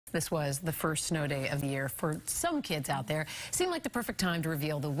This was the first snow day of the year for some kids out there. Seemed like the perfect time to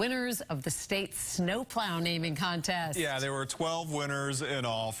reveal the winners of the state Snowplow naming contest. Yeah, there were 12 winners in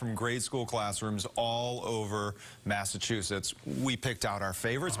all from grade school classrooms all over Massachusetts. We picked out our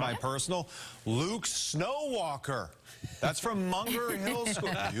favorites. My personal, Luke Snowwalker. That's from Munger Hill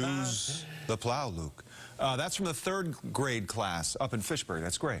School. Use the plow, Luke. That's from the 3rd grade class up in Fishbury.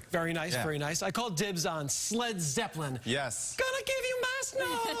 That's great. Very nice, very nice. I called dibs on Sled Zeppelin. Yes. Gonna give you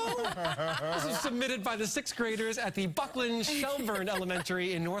MassDOT! This was submitted by the 6th graders at the Buckland Shelburne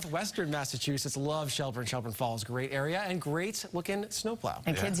Elementary in northwestern Massachusetts. Love Shelburne. Shelburne Falls, great area and great looking snowplow.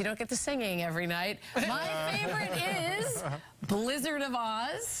 And kids, you don't get the singing every night. My favorite is Blizzard of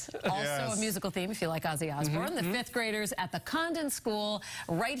Oz. Also a musical theme if you like Ozzy Osbourne. The 5th graders at the Condon School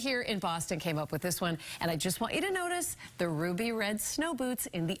right here in Boston came up with this one. And I just want you to notice the ruby red snow boots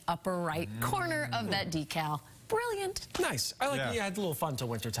in the upper right corner of that decal. Brilliant. Nice. I like that you had a little fun till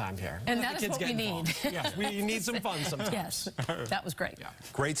winter time here. And that is what we need. Yes, we need some fun sometimes. Yes, that was great.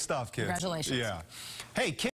 Great stuff, kids. Congratulations. Yeah. Hey, kids.